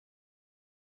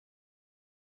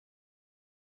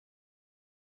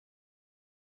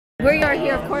We are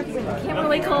here, of course, with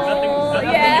Kimberly Cole.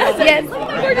 Yes.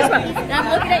 Gorgeous one. And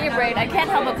I'm looking at your braid. I can't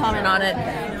help but comment on it.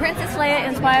 Princess Leia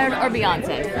inspired or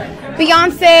Beyonce?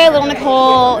 Beyonce, Little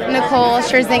Nicole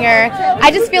Scherzinger. I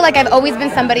just feel like I've always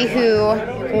been somebody who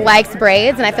likes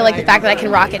braids, and I feel like the fact that I can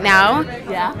rock it now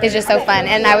is just so fun.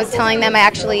 And I was telling them I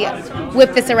actually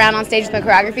whipped this around on stage with my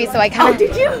choreography, so I kind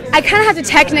of have to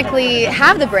technically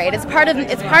have the braid. It's part of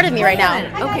me right now.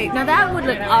 Okay, now that would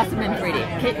look awesome in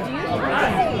 3D. Do you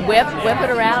whip it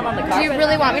around on the carpet? Do you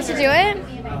really want me to do it?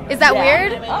 Is that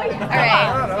weird? Oh, yeah. All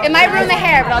right. It might ruin the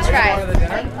hair, but I'll try.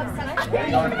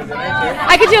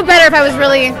 I could do it better if I was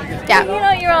really, You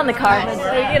know, you're on the carpet.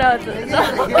 You know,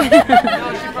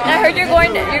 I heard you're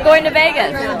going to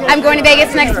Vegas. I'm going to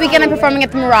Vegas next weekend. I'm performing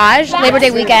at the Mirage Labor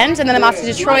Day weekend, and then I'm off to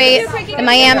Detroit and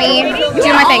Miami,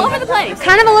 doing my thing. All over the place.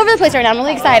 Kind of all over the place right now. I'm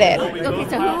really excited. Okay,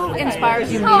 so who inspires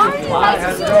you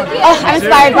musically-wise? Oh, I'm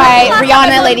inspired by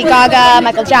Rihanna, Lady Gaga,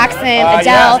 Michael Jackson,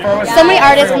 Adele. So many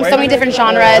artists from so many different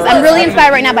genres. I'm really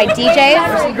inspired right now by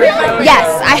DJs. Yes,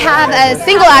 I have a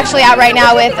single actually out right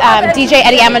now with DJ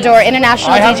Eddie Amador,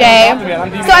 international DJ.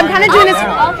 So I'm kind of doing this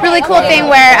really cool thing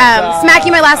where Smack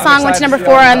You, my last song, went to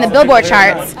 #4 on the Billboard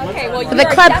charts with a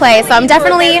club play. So I'm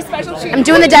doing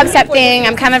the dubstep thing.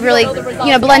 I'm kind of really,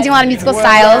 blending a lot of musical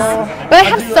styles. But I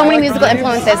have so many musical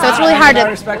influences, so it's really hard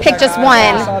to pick just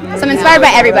one. So I'm inspired by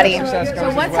everybody.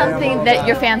 So what's something that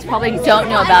your fans probably don't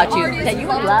know about you that you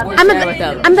would love to share with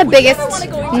them? I'm the biggest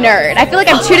nerd. I feel like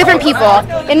I'm two different people.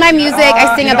 In my music,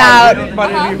 I sing about,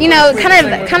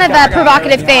 kind of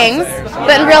provocative things.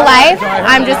 But in real life,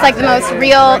 I'm just like the most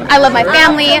real. I love my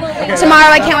family.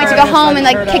 Tomorrow, I can't wait to go home and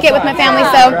kick it with my family.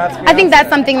 So I think that's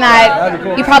something that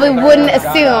you probably wouldn't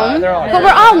assume. But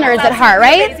we're all nerds at heart,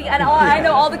 right?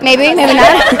 Maybe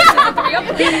not.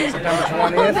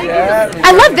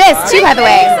 I love this too, by the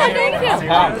way.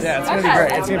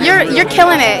 You're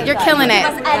killing it. You're killing it.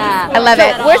 I love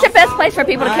it. Where's the best place for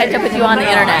people to catch up with you on the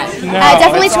internet?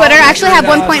 Definitely Twitter. I actually have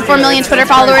 1.4 million Twitter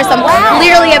followers, so I'm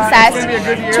clearly obsessed.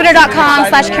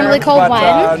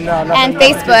 Twitter.com/KimberlyCole1 and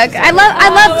Facebook. I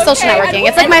love social networking.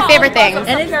 It's like my favorite thing.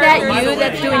 And is that you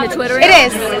that's doing the Twittering? It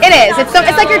is. It's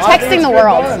like you're texting the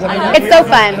world. It's so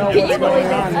fun. Can you believe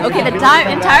it? Okay, the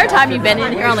entire time you've been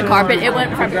in here on the carpet, it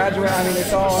went from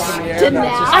to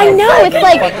now. I know. It's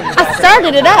like I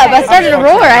started it up. I started to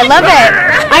roar. I love it.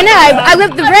 I know. I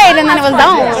whipped the braid and then it was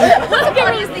on.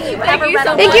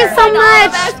 Thank you so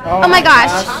much. Oh my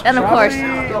gosh. And of course,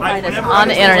 you'll find us on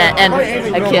the internet and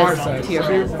a kiss to your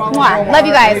friends. Love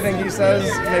you guys.